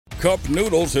Cup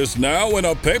noodles is now in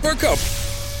a paper cup.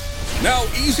 Now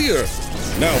easier.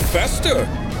 Now faster.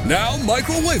 Now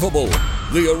microwavable.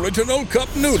 The original Cup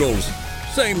noodles.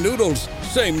 Same noodles,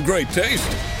 same great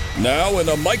taste. Now in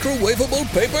a microwavable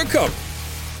paper cup.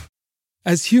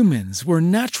 As humans, we're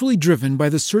naturally driven by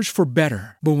the search for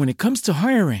better. But when it comes to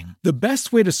hiring, the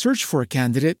best way to search for a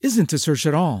candidate isn't to search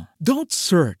at all. Don't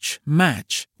search,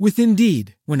 match with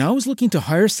Indeed. When I was looking to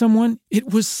hire someone,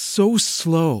 it was so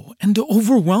slow and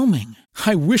overwhelming.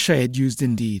 I wish I had used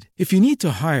Indeed. If you need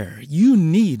to hire, you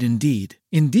need Indeed.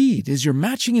 Indeed is your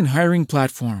matching and hiring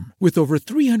platform with over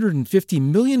 350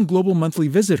 million global monthly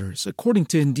visitors, according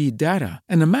to Indeed data,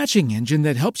 and a matching engine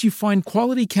that helps you find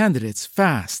quality candidates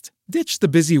fast. Ditch the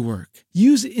busy work.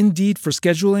 Use Indeed for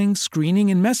scheduling, screening,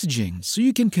 and messaging so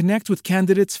you can connect with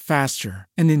candidates faster.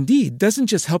 And Indeed doesn't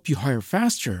just help you hire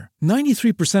faster.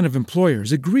 93% of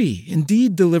employers agree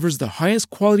Indeed delivers the highest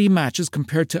quality matches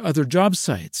compared to other job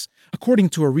sites, according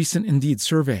to a recent Indeed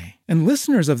survey. And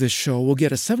listeners of this show will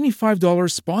get a $75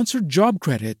 sponsored job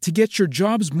credit to get your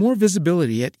jobs more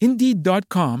visibility at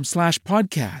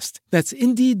Indeed.com/podcast. That's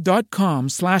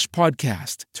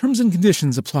Indeed.com/podcast. Terms and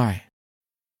conditions apply.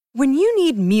 When you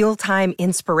need mealtime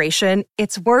inspiration,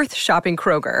 it's worth shopping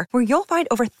Kroger, where you'll find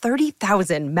over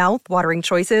 30,000 mouth-watering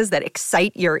choices that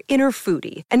excite your inner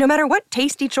foodie. And no matter what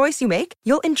tasty choice you make,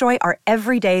 you'll enjoy our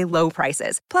everyday low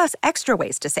prices, plus extra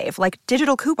ways to save, like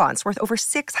digital coupons worth over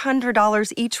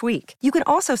 $600 each week. You can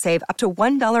also save up to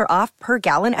 $1 off per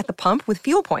gallon at the pump with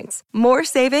fuel points. More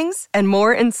savings and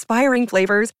more inspiring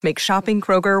flavors make shopping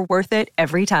Kroger worth it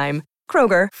every time.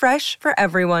 Kroger, fresh for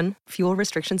everyone. Fuel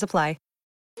restrictions apply.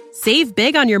 Save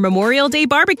big on your Memorial Day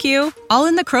barbecue, all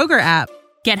in the Kroger app.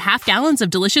 Get half gallons of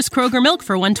delicious Kroger milk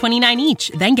for $1.29 each.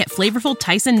 Then get flavorful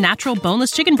Tyson natural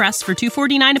boneless chicken breasts for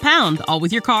 $2.49 a pound, all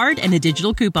with your card and a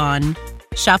digital coupon.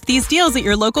 Shop these deals at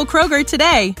your local Kroger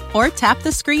today, or tap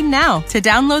the screen now to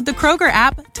download the Kroger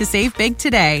app to save big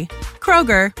today.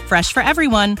 Kroger, fresh for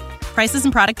everyone. Prices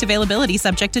and product availability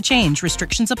subject to change.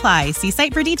 Restrictions apply. See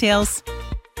site for details.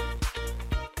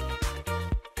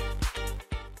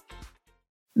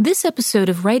 This episode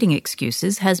of Writing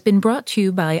Excuses has been brought to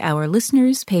you by our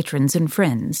listeners, patrons, and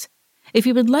friends. If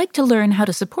you would like to learn how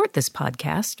to support this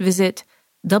podcast, visit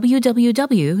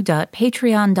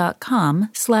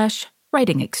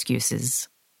www.patreon.com/writingexcuses.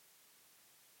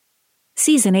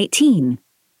 Season 18,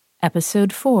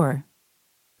 Episode 4.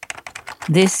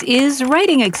 This is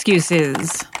Writing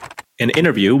Excuses. An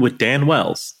interview with Dan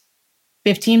Wells.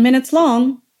 15 minutes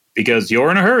long. Because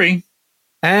you're in a hurry.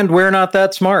 And we're not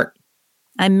that smart.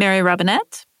 I'm Mary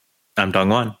Robinette. I'm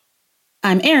Dongwan.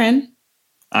 I'm Erin.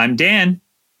 I'm Dan.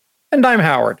 And I'm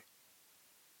Howard.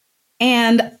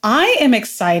 And I am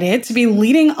excited to be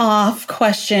leading off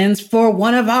questions for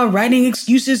one of our Writing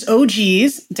Excuses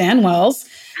OGs, Dan Wells.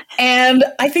 And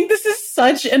I think this is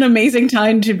such an amazing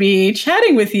time to be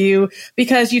chatting with you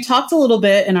because you talked a little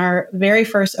bit in our very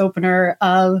first opener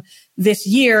of this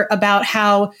year about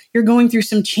how you're going through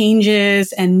some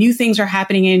changes and new things are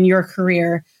happening in your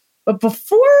career. But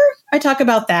before I talk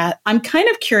about that, I'm kind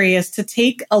of curious to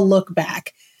take a look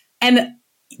back. And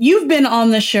you've been on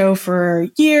the show for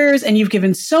years and you've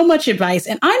given so much advice.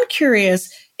 And I'm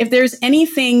curious if there's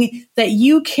anything that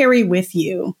you carry with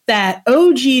you that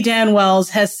OG Dan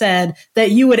Wells has said that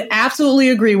you would absolutely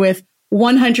agree with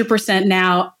 100%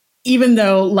 now, even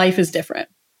though life is different.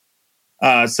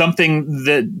 Something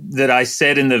that I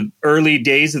said in the early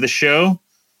days of the show.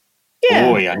 Yeah.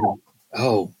 Boy,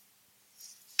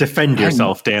 Defend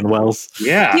yourself, Dan Wells.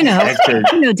 Yeah.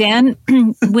 Dan,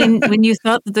 when you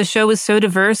thought that the show was so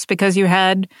diverse because you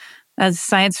had a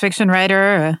science fiction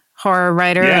writer, a horror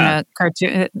writer, and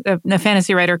a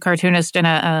fantasy writer, cartoonist,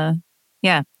 and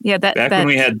when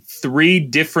we had 3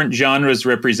 different genres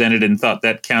represented and thought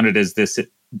that counted as this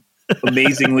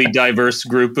amazingly diverse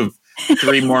group of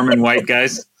 3 Mormon white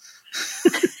guys.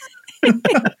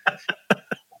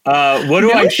 What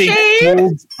do I think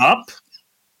holds up?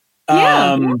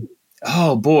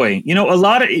 Oh boy,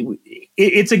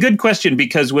 it's a good question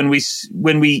because when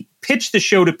we pitch the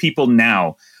show to people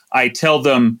now, I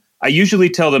usually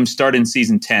tell them start in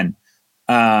season 10.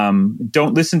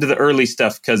 Don't listen to the early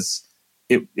stuff because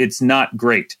it's not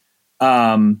great.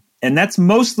 And that's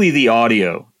mostly the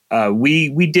audio.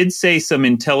 We did say some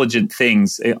intelligent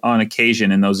things on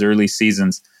occasion in those early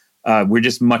seasons. We're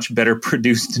just much better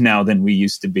produced now than we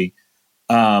used to be.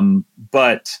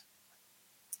 But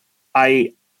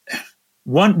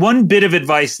one bit of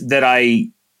advice that I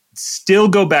still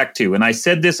go back to, and I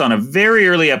said this on a very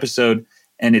early episode,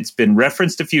 and it's been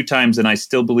referenced a few times, and I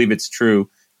still believe it's true,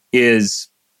 is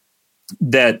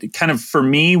that kind of for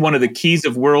me, one of the keys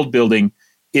of world building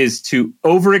is to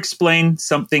over-explain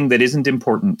something that isn't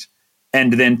important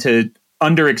and then to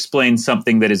under-explain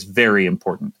something that is very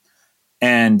important.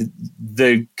 And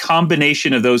the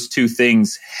combination of those two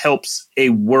things helps a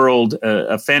world,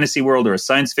 a fantasy world or a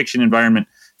science fiction environment,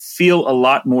 feel a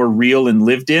lot more real and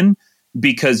lived in,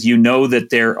 because you know that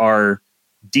there are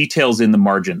details in the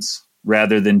margins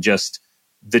rather than just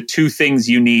the two things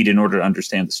you need in order to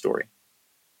understand the story.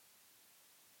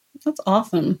 That's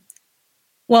awesome.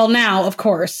 Well, now, of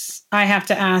course, I have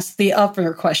to ask the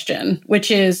other question,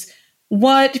 which is,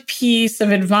 what piece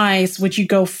of advice would you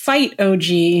go fight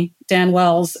OG Dan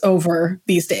Wells over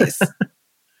these days?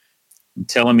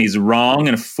 Tell him he's wrong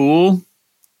and a fool.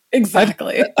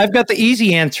 Exactly. I've got the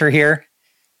easy answer here.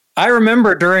 I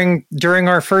remember during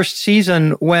our first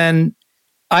season when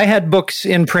I had books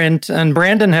in print and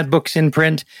Brandon had books in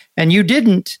print and you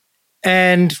didn't.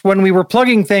 And when we were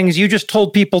plugging things, you just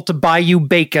told people to buy you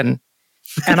bacon.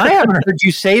 And I haven't heard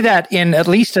you say that in at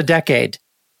least a decade.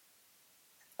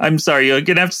 I'm sorry, you're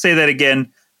going to have to say that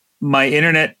again. My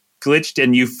internet glitched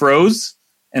and you froze,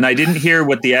 and I didn't hear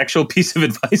what the actual piece of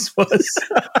advice was.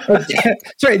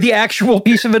 Sorry, the actual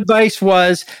piece of advice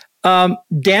was,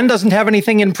 Dan doesn't have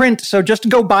anything in print, so just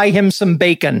go buy him some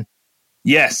bacon.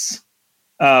 Yes.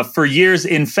 For years.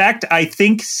 In fact, I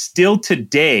think still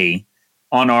today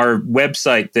on our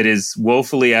website that is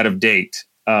woefully out of date,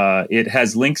 it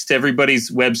has links to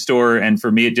everybody's web store. And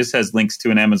for me, it just has links to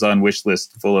an Amazon wish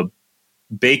list full of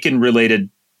bacon-related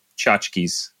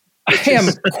tchotchkes. I am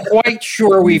quite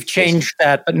sure we've changed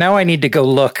that, but now I need to go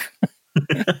look.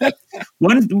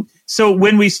 So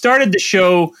when we started the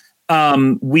show,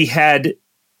 we had,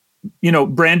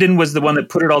 Brandon was the one that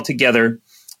put it all together,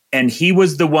 and he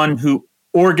was the one who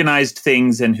organized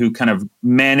things and who kind of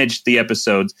managed the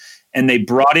episodes. And they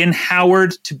brought in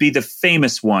Howard to be the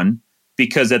famous one,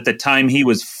 because at the time he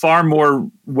was far more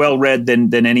well-read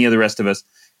than any of the rest of us.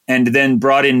 And then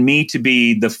brought in me to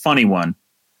be the funny one.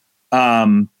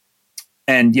 And,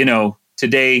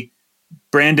 today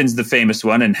Brandon's the famous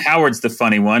one and Howard's the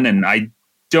funny one. And I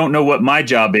don't know what my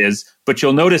job is, but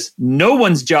you'll notice no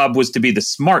one's job was to be the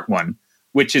smart one,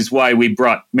 which is why we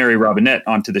brought Mary Robinette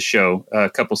onto the show a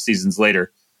couple seasons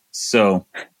later. So,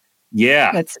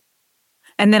 yeah.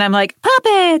 And then I'm like,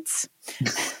 puppets!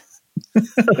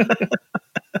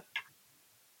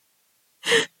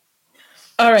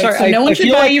 All right, so no one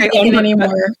should buy you bacon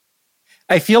anymore.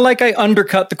 I feel like I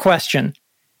undercut the question.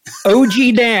 OG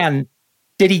Dan,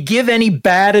 did he give any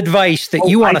bad advice that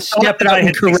you want to step out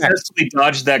and correct? I successfully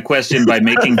dodged that question by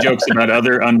making jokes about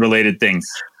other unrelated things.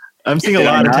 I'm seeing a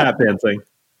lot of tap dancing.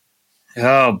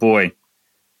 Oh, boy.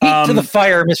 Heat to the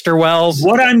fire, Mr. Wells.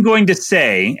 What I'm going to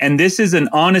say, and this is an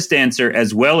honest answer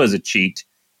as well as a cheat,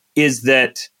 is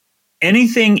that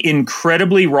anything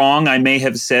incredibly wrong I may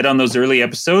have said on those early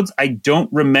episodes, I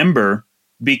don't remember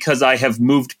because I have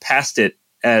moved past it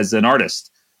as an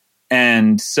artist.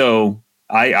 And so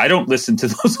I don't listen to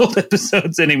those old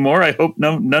episodes anymore. I hope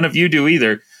none of you do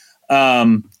either.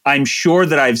 I'm sure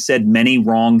that I've said many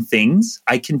wrong things.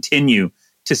 I continue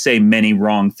to say many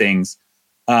wrong things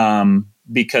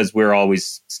because we're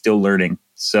always still learning.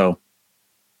 So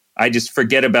I just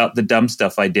forget about the dumb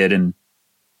stuff I did and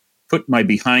put my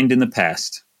behind in the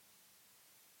past.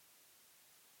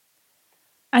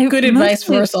 Good advice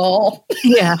for us all.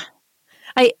 Yeah.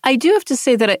 I do have to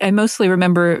say that I mostly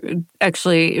remember,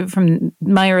 actually, from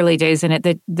my early days in it,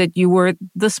 that you were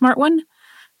the smart one.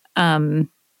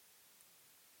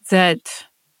 That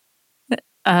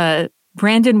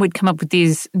Brandon would come up with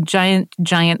these giant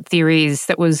theories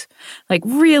that was like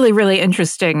really, really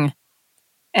interesting.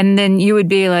 And then you would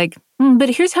be like, but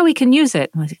here's how we can use it.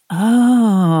 I was like,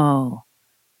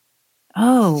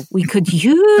 oh, we could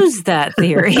use that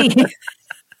theory.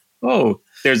 Oh,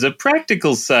 there's a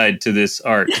practical side to this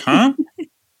art, huh?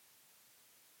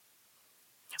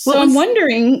 So I'm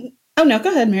wondering. Oh no,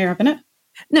 go ahead, Mary Robinette.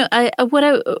 No,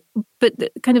 but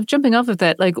kind of jumping off of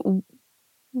that, like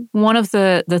one of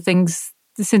the things,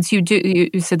 since you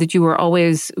said that you were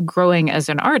always growing as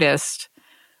an artist,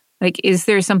 like, is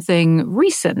there something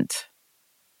recent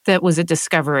that was a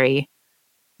discovery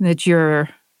that you're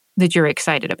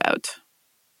excited about?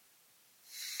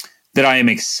 That I am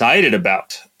excited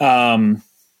about.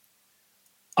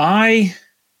 I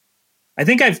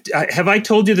think have I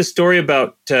told you the story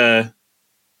about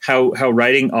how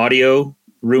writing audio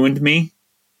ruined me?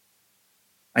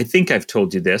 I think I've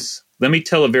told you this. Let me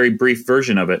tell a very brief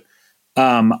version of it.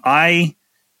 I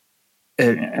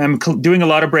am doing a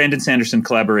lot of Brandon Sanderson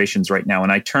collaborations right now,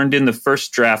 and I turned in the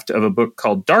first draft of a book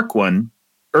called Dark One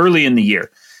early in the year.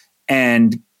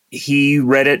 And he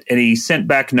read it, and he sent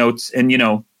back notes. And,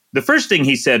 the first thing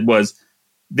he said was,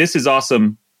 "This is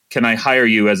awesome. can I hire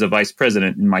you as a vice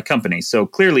president in my company? So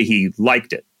clearly he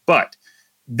liked it. But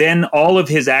then all of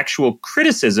his actual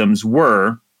criticisms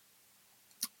were,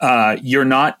 you're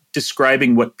not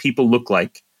describing what people look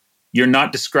like. You're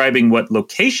not describing what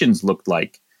locations look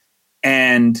like.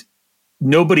 And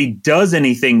nobody does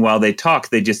anything while they talk.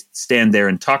 They just stand there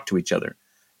and talk to each other.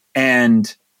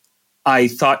 And I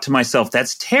thought to myself,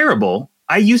 that's terrible.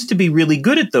 I used to be really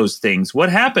good at those things. What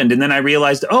happened? And then I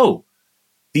realized,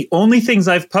 the only things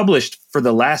I've published for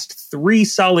the last 3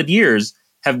 solid years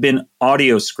have been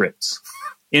audio scripts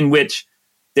in which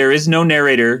there is no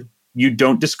narrator. You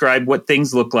don't describe what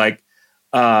things look like,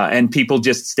 and people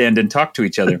just stand and talk to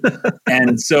each other.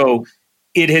 And so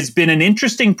it has been an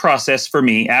interesting process for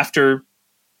me after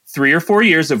 3 or 4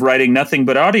 years of writing nothing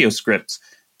but audio scripts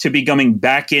to be coming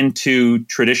back into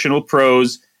traditional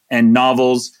prose and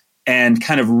novels and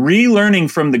kind of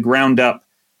relearning from the ground up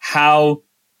how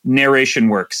narration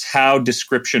works, how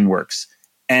description works.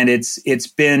 And it's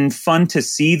been fun to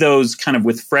see those kind of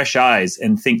with fresh eyes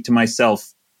and think to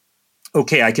myself,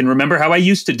 okay, I can remember how I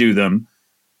used to do them,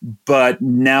 but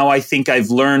now I think I've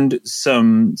learned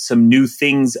some new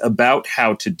things about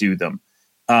how to do them.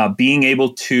 Being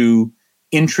able to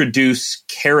introduce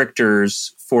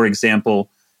characters, for example,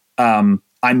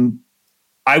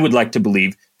 I would like to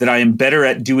believe that I am better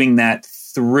at doing that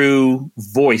through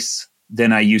voice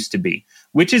than I used to be,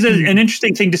 which is an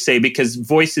interesting thing to say because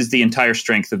voice is the entire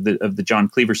strength of the John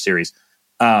Cleaver series.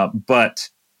 But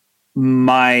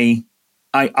I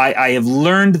have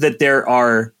learned that there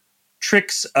are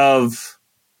tricks of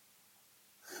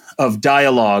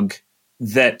dialogue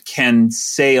that can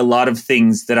say a lot of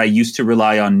things that I used to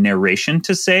rely on narration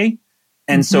to say.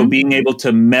 And so being able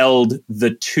to meld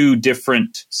the two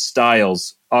different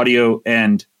styles, audio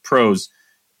and prose,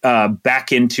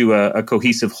 back into a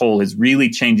cohesive whole is really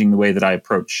changing the way that I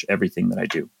approach everything that I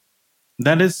do.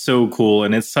 That is so cool.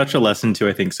 And it's such a lesson to,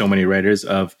 I think, so many writers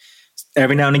of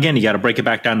every now and again, you got to break it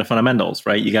back down to fundamentals,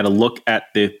 right? You got to look at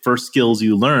the first skills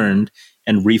you learned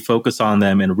and refocus on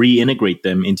them and reintegrate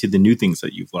them into the new things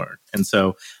that you've learned. And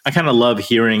so I kind of love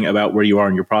hearing about where you are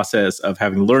in your process of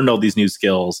having learned all these new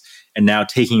skills and now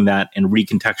taking that and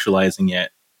recontextualizing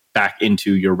it back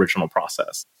into your original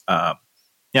process. Yeah,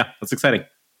 that's exciting.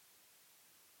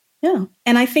 Yeah.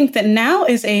 And I think that now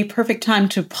is a perfect time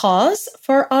to pause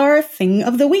for our thing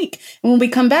of the week. And when we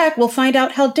come back, we'll find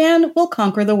out how Dan will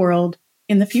conquer the world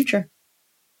in the future.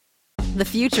 The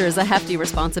future is a hefty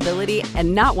responsibility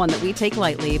and not one that we take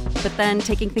lightly. But then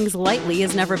taking things lightly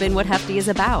has never been what Hefty is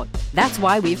about. That's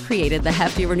why we've created the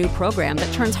Hefty Renew program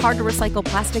that turns hard-to-recycle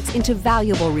plastics into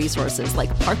valuable resources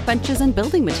like park benches and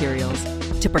building materials.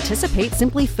 To participate,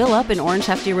 simply fill up an orange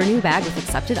Hefty Renew bag with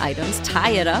accepted items,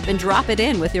 tie it up, and drop it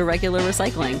in with your regular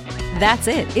recycling. That's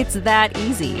it. It's that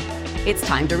easy. It's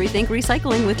time to rethink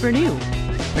recycling with Renew.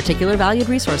 Particular valued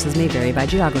resources may vary by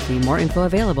geography. More info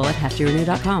available at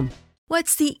heftyrenew.com.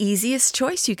 What's the easiest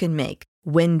choice you can make?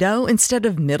 Window instead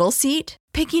of middle seat?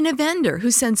 Picking a vendor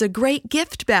who sends a great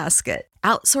gift basket?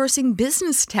 Outsourcing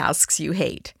business tasks you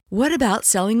hate? What about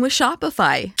selling with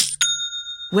Shopify?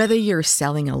 Whether you're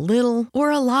selling a little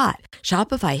or a lot,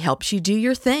 Shopify helps you do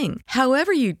your thing,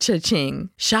 however you cha-ching.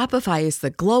 Shopify is the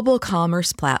global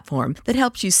commerce platform that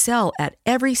helps you sell at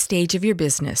every stage of your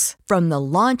business. From the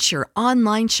launch your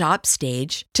online shop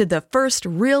stage to the first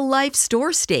real-life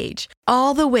store stage,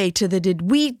 all the way to the did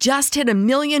we just hit 1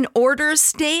 million orders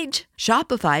stage.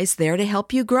 Shopify's there to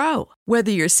help you grow.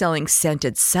 Whether you're selling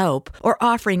scented soap or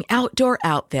offering outdoor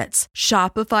outfits,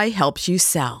 Shopify helps you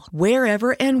sell.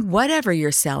 Wherever and whatever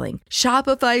you're selling,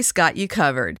 Shopify's got you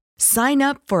covered. Sign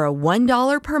up for a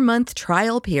 $1 per month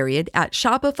trial period at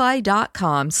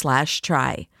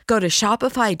shopify.com/try. Go to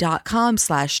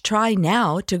shopify.com/try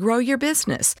now to grow your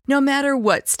business, no matter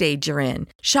what stage you're in.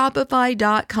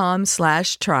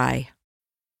 Shopify.com/try.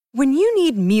 When you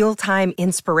need mealtime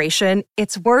inspiration,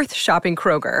 it's worth shopping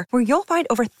Kroger, where you'll find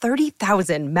over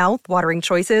 30,000 mouth-watering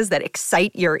choices that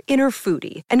excite your inner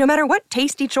foodie. And no matter what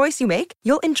tasty choice you make,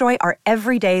 you'll enjoy our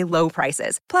everyday low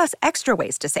prices, plus extra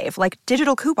ways to save, like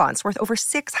digital coupons worth over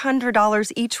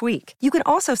 $600 each week. You can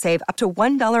also save up to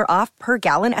 $1 off per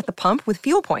gallon at the pump with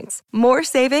fuel points. More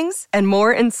savings and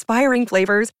more inspiring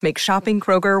flavors make shopping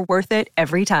Kroger worth it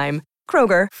every time.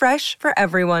 Kroger, fresh for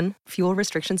everyone. Fuel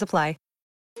restrictions apply.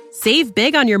 Save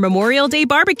big on your Memorial Day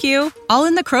barbecue, all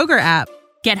in the Kroger app.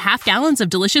 Get half gallons of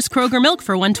delicious Kroger milk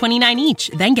for $1.29 each.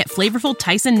 Then get flavorful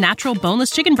Tyson natural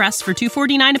boneless chicken breasts for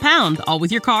 $2.49 a pound, all with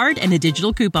your card and a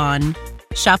digital coupon.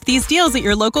 Shop these deals at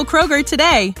your local Kroger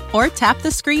today, or tap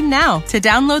the screen now to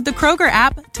download the Kroger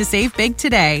app to save big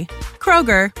today.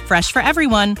 Kroger, fresh for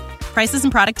everyone. Prices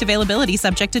and product availability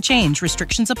subject to change.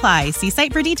 Restrictions apply. See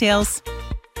site for details.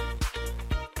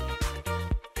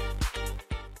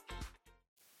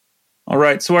 All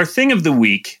right, so our thing of the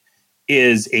week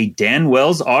is a Dan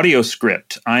Wells audio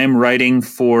script. I am writing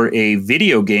for a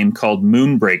video game called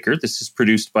Moonbreaker. This is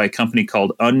produced by a company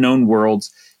called Unknown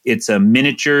Worlds. It's a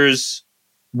miniatures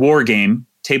war game,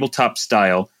 tabletop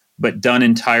style, but done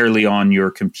entirely on your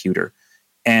computer.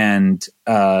 And,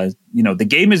 the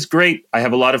game is great. I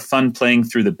have a lot of fun playing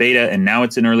through the beta, and now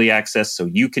it's in early access, so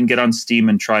you can get on Steam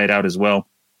and try it out as well.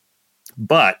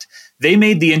 But they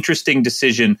made the interesting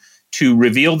decision to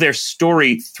reveal their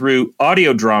story through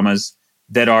audio dramas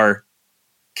that are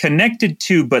connected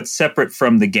to but separate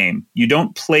from the game. You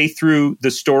don't play through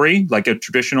the story like a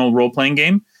traditional role-playing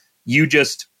game. You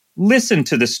just listen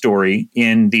to the story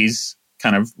in these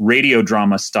kind of radio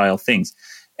drama style things.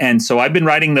 And so I've been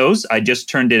writing those. I just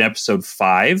turned in episode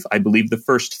 5. I believe the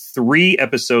first 3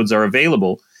 episodes are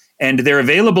available. And they're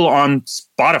available on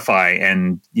Spotify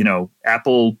and,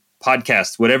 Apple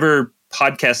Podcasts. Whatever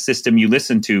podcast system you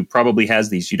listen to probably has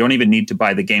these. You don't even need to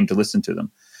buy the game to listen to them.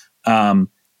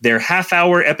 They're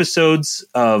half-hour episodes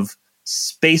of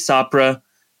space opera.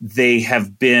 They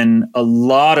have been a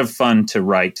lot of fun to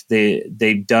write.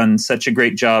 They've done such a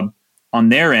great job on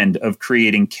their end of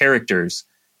creating characters,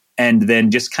 and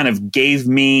then just kind of gave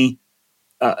me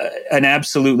an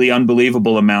absolutely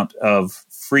unbelievable amount of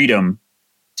freedom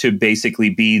to basically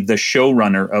be the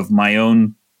showrunner of my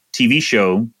own TV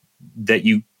show that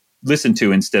you listen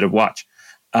to instead of watch.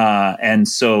 And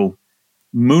so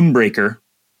Moonbreaker,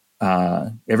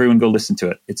 everyone go listen to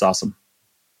it. It's awesome.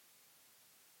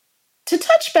 To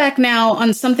touch back now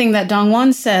on something that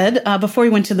Dongwon said before we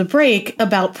went to the break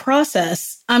about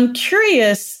process, I'm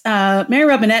curious, Mary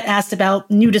Robinette asked about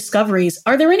new discoveries.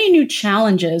 Are there any new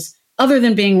challenges other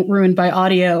than being ruined by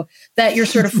audio that you're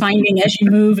sort of finding as you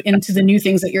move into the new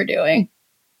things that you're doing?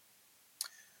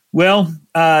 Well,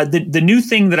 the new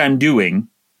thing that I'm doing,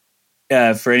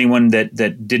 for anyone that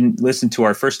didn't listen to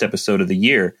our first episode of the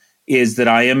year, is that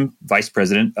I am vice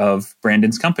president of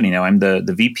Brandon's company now. I'm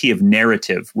the VP of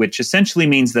narrative, which essentially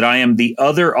means that I am the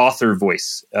other author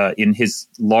voice in his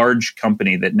large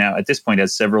company that now at this point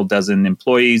has several dozen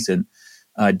employees and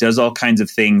does all kinds of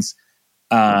things.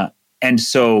 And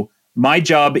so my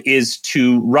job is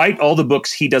to write all the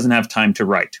books he doesn't have time to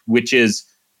write, which is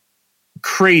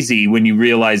crazy when you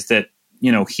realize that,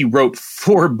 he wrote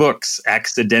 4 books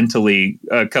accidentally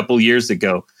a couple years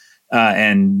ago.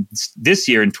 And this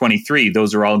year in 23,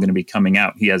 those are all going to be coming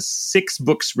out. He has 6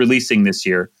 books releasing this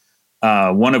year,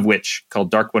 one of which, called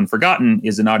Dark One Forgotten,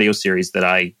 is an audio series that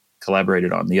I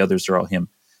collaborated on. The others are all him.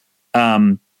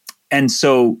 And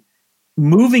so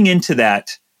moving into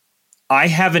that, I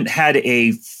haven't had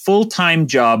a full-time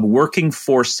job working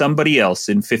for somebody else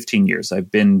in 15 years. I've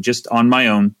been just on my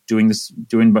own doing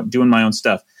my own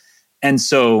stuff. And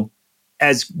so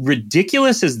as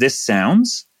ridiculous as this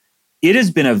sounds, it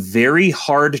has been a very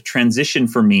hard transition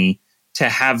for me to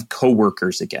have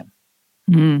coworkers again.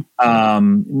 The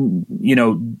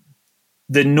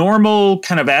normal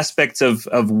kind of aspects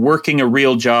of working a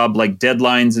real job, like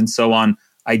deadlines and so on,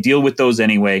 I deal with those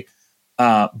anyway.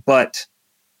 But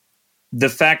the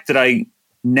fact that I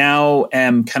now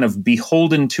am kind of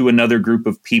beholden to another group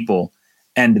of people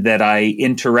and that I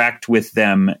interact with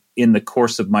them in the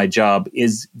course of my job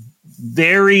is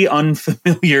very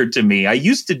unfamiliar to me. I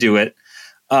used to do it.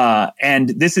 And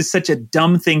this is such a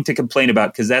dumb thing to complain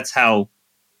about because that's how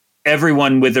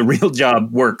everyone with a real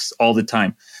job works all the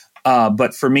time.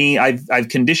 But for me, I've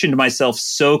conditioned myself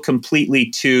so completely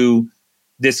to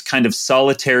this kind of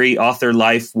solitary author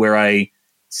life where I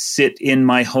sit in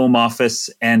my home office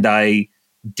and I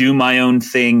do my own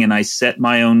thing and I set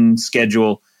my own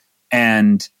schedule.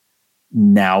 And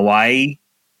now I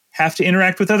have to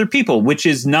interact with other people, which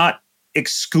is not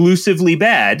exclusively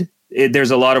bad. There's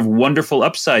a lot of wonderful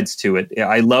upsides to it.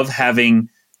 I love having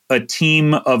a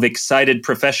team of excited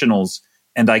professionals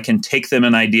and I can take them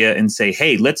an idea and say,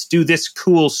 hey, let's do this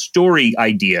cool story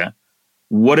idea.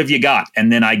 What have you got?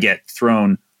 And then I get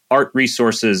thrown art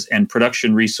resources and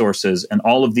production resources and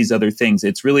all of these other things.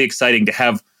 It's really exciting to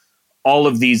have all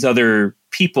of these other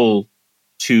people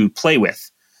to play with.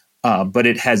 But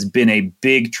it has been a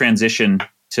big transition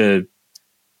to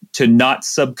not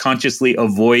subconsciously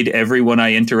avoid everyone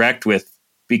I interact with,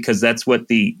 because that's what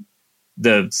the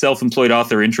self-employed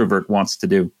author introvert wants to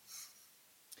do.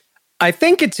 I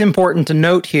think it's important to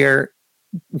note here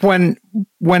when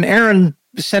Erin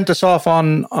sent us off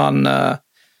on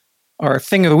our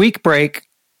Thing of the Week break,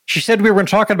 she said we were going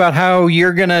to talk about how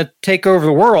you're going to take over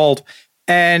the world.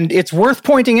 And it's worth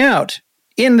pointing out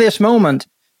in this moment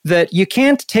that you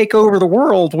can't take over the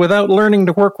world without learning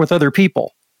to work with other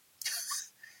people.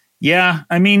 Yeah,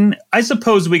 I mean, I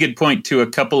suppose we could point to a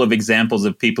couple of examples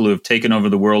of people who have taken over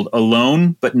the world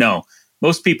alone, but no,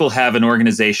 most people have an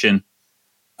organization.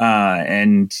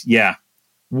 And yeah,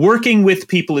 working with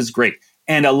people is great.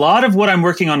 And a lot of what I'm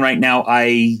working on right now,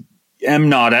 I am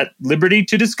not at liberty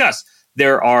to discuss.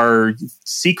 There are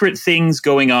secret things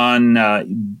going on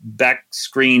back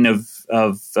screen of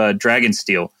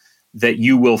Dragonsteel that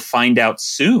you will find out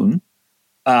soon.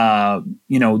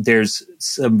 There's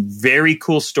some very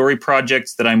cool story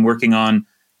projects that I'm working on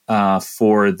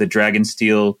for the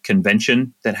Dragonsteel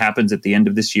convention that happens at the end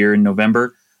of this year in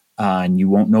November. And you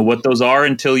won't know what those are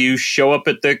until you show up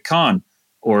at the con,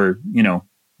 or,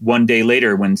 one day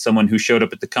later when someone who showed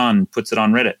up at the con puts it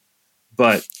on Reddit.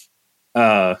 But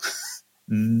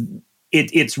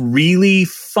it's really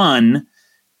fun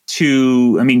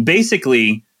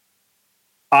basically,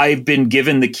 I've been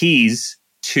given the keys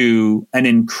to an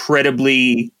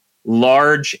incredibly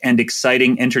large and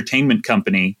exciting entertainment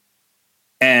company.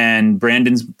 And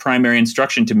Brandon's primary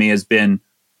instruction to me has been,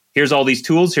 here's all these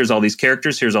tools, here's all these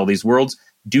characters, here's all these worlds,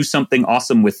 do something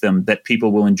awesome with them that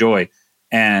people will enjoy.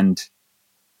 And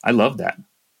I love that.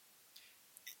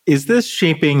 Is this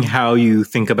shaping how you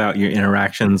think about your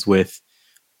interactions with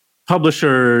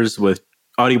publishers, with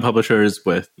audio publishers,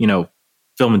 with,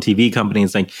 film and TV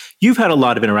companies? Like, you've had a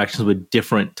lot of interactions with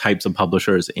different types of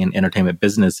publishers in entertainment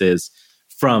businesses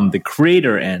from the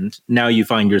creator end. Now you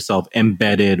find yourself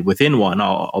embedded within one,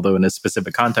 although in a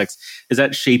specific context. Is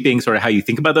that shaping sort of how you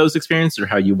think about those experiences, or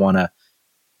how you want to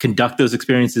conduct those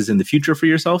experiences in the future for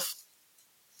yourself?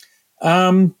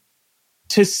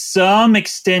 To some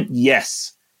extent,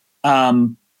 yes.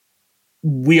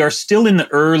 We are still in the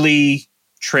early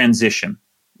transition,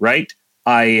 right?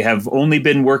 I have only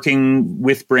been working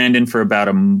with Brandon for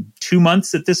about 2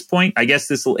 months at this point. I guess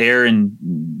this will air, and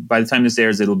by the time this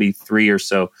airs, it'll be 3 or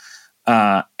so.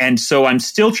 And so I'm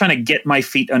still trying to get my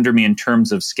feet under me in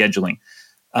terms of scheduling,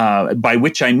 by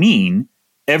which I mean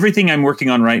everything I'm working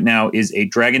on right now is a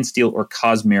Dragonsteel or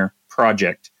Cosmere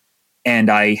project. And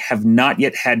I have not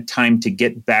yet had time to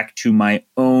get back to my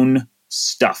own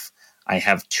stuff. I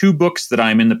have 2 books that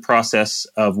I'm in the process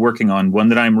of working on, one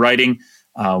that I'm writing,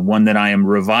 one that I am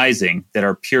revising, that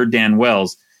are pure Dan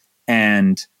Wells.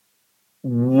 And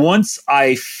once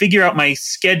I figure out my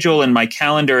schedule and my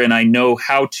calendar, and I know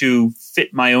how to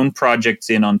fit my own projects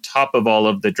in on top of all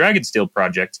of the Dragonsteel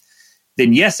projects,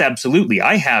 then yes, absolutely.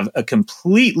 I have a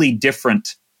completely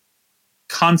different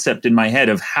concept in my head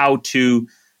of how to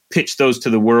pitch those to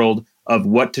the world, of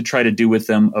what to try to do with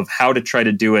them, of how to try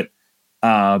to do it.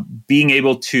 Being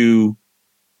able to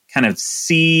kind of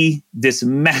see this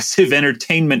massive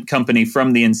entertainment company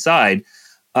from the inside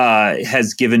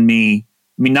has given me,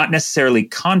 not necessarily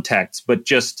contacts, but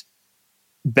just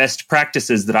best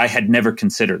practices that I had never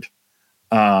considered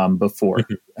before.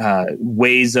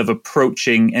 Ways of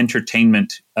approaching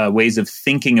entertainment, ways of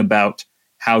thinking about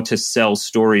how to sell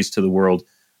stories to the world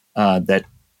that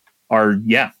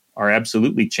are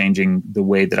absolutely changing the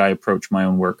way that I approach my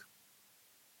own work.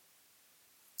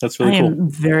 That's really cool. I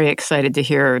am very excited to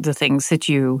hear the things that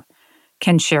you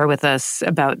can share with us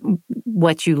about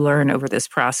what you learn over this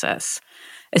process.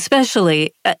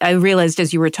 Especially, I realized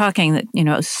as you were talking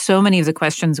that, so many of the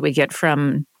questions we get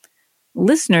from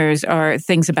listeners are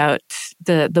things about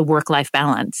the work-life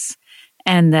balance,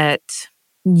 and that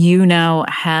you now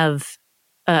have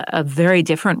a very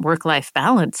different work-life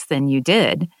balance than you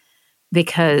did,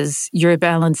 because you're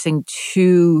balancing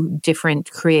 2 different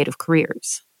creative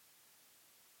careers.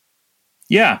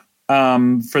 Yeah.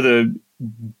 For the,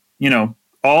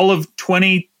 all of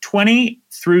 2020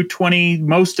 through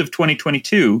most of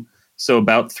 2022, so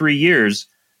about 3 years,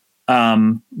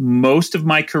 most of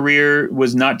my career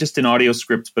was not just in audio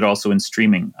scripts, but also in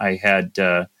streaming. I had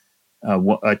a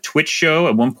Twitch show,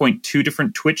 at one point 2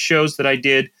 different Twitch shows that I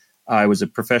did. I was a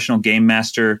professional game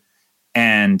master,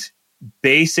 and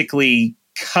basically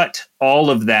cut all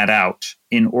of that out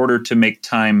in order to make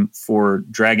time for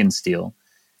Dragonsteel.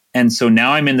 And so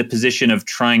now I'm in the position of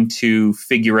trying to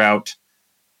figure out,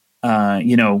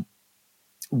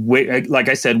 where, like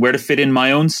I said, where to fit in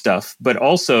my own stuff, but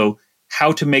also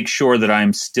how to make sure that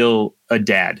I'm still a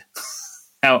dad.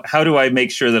 How do I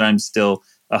make sure that I'm still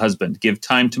a husband, give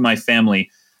time to my family?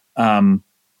 And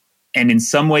in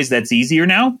some ways that's easier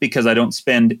now, because I don't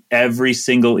spend every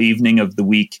single evening of the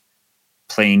week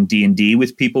playing D&D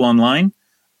with people online.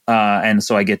 And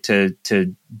so I get to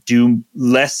do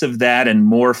less of that and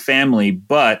more family.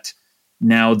 But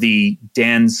now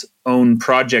Dan's own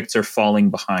projects are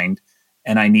falling behind,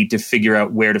 and I need to figure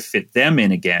out where to fit them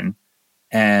in again.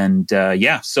 And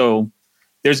so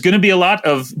there's going to be a lot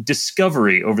of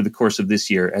discovery over the course of this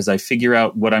year as I figure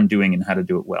out what I'm doing and how to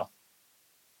do it well.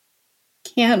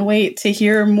 Can't wait to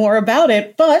hear more about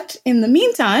it. But in the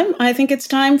meantime, I think it's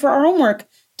time for our homework.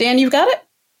 Dan, you've got it?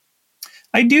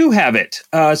 I do have it.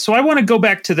 So I want to go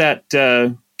back to that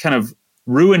kind of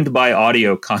ruined by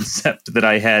audio concept that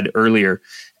I had earlier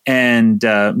and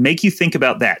make you think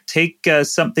about that. Take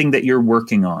something that you're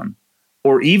working on,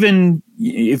 or even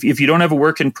if you don't have a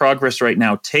work in progress right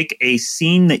now, take a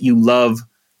scene that you love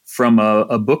from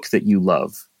a book that you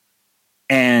love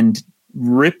and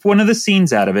rip one of the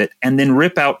scenes out of it and then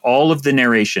rip out all of the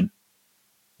narration.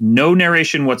 No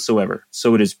narration whatsoever.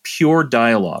 So it is pure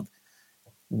dialogue.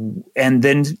 And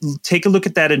then take a look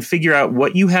at that and figure out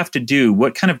what you have to do,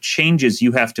 what kind of changes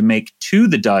you have to make to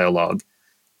the dialogue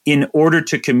in order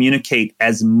to communicate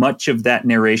as much of that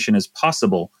narration as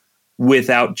possible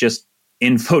without just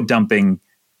info dumping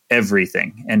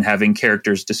everything and having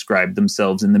characters describe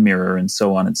themselves in the mirror and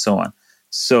so on and so on.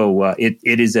 So it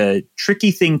is a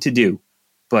tricky thing to do,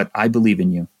 but I believe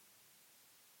in you.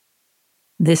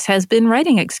 This has been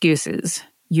Writing Excuses.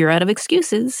 You're out of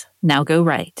excuses. Now go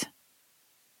write.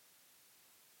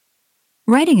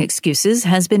 Writing Excuses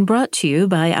has been brought to you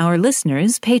by our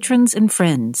listeners, patrons, and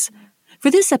friends.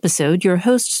 For this episode, your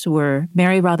hosts were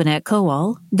Mary Robinette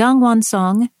Kowal, Dongwon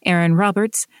Song, Aaron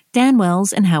Roberts, Dan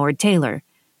Wells, and Howard Taylor.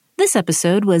 This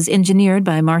episode was engineered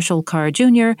by Marshall Carr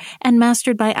Jr. and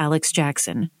mastered by Alex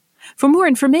Jackson. For more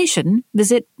information,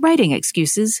 visit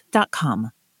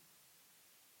writingexcuses.com.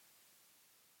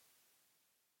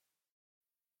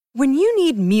 When you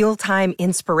need mealtime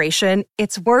inspiration,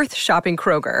 it's worth shopping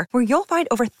Kroger, where you'll find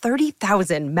over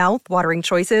 30,000 mouth-watering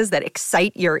choices that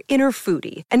excite your inner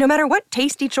foodie. And no matter what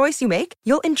tasty choice you make,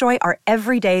 you'll enjoy our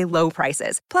everyday low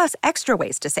prices, plus extra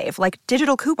ways to save, like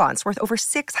digital coupons worth over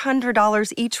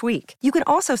 $600 each week. You can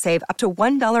also save up to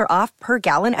 $1 off per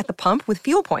gallon at the pump with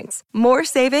fuel points. More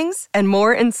savings and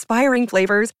more inspiring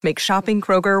flavors make shopping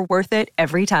Kroger worth it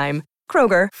every time.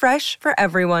 Kroger, fresh for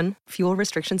everyone. Fuel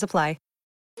restrictions apply.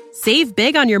 Save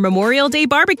big on your Memorial Day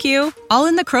barbecue, all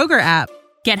in the Kroger app.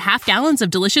 Get half gallons of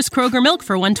delicious Kroger milk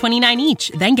for $1.29 each.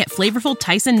 Then get flavorful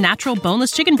Tyson natural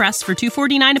boneless chicken breasts for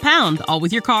 $2.49 a pound, all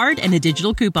with your card and a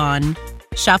digital coupon.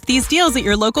 Shop these deals at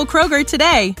your local Kroger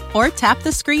today, or tap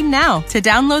the screen now to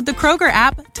download the Kroger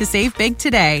app to save big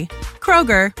today.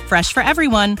 Kroger, fresh for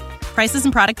everyone. Prices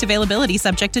and product availability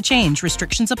subject to change.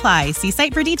 Restrictions apply. See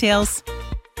site for details.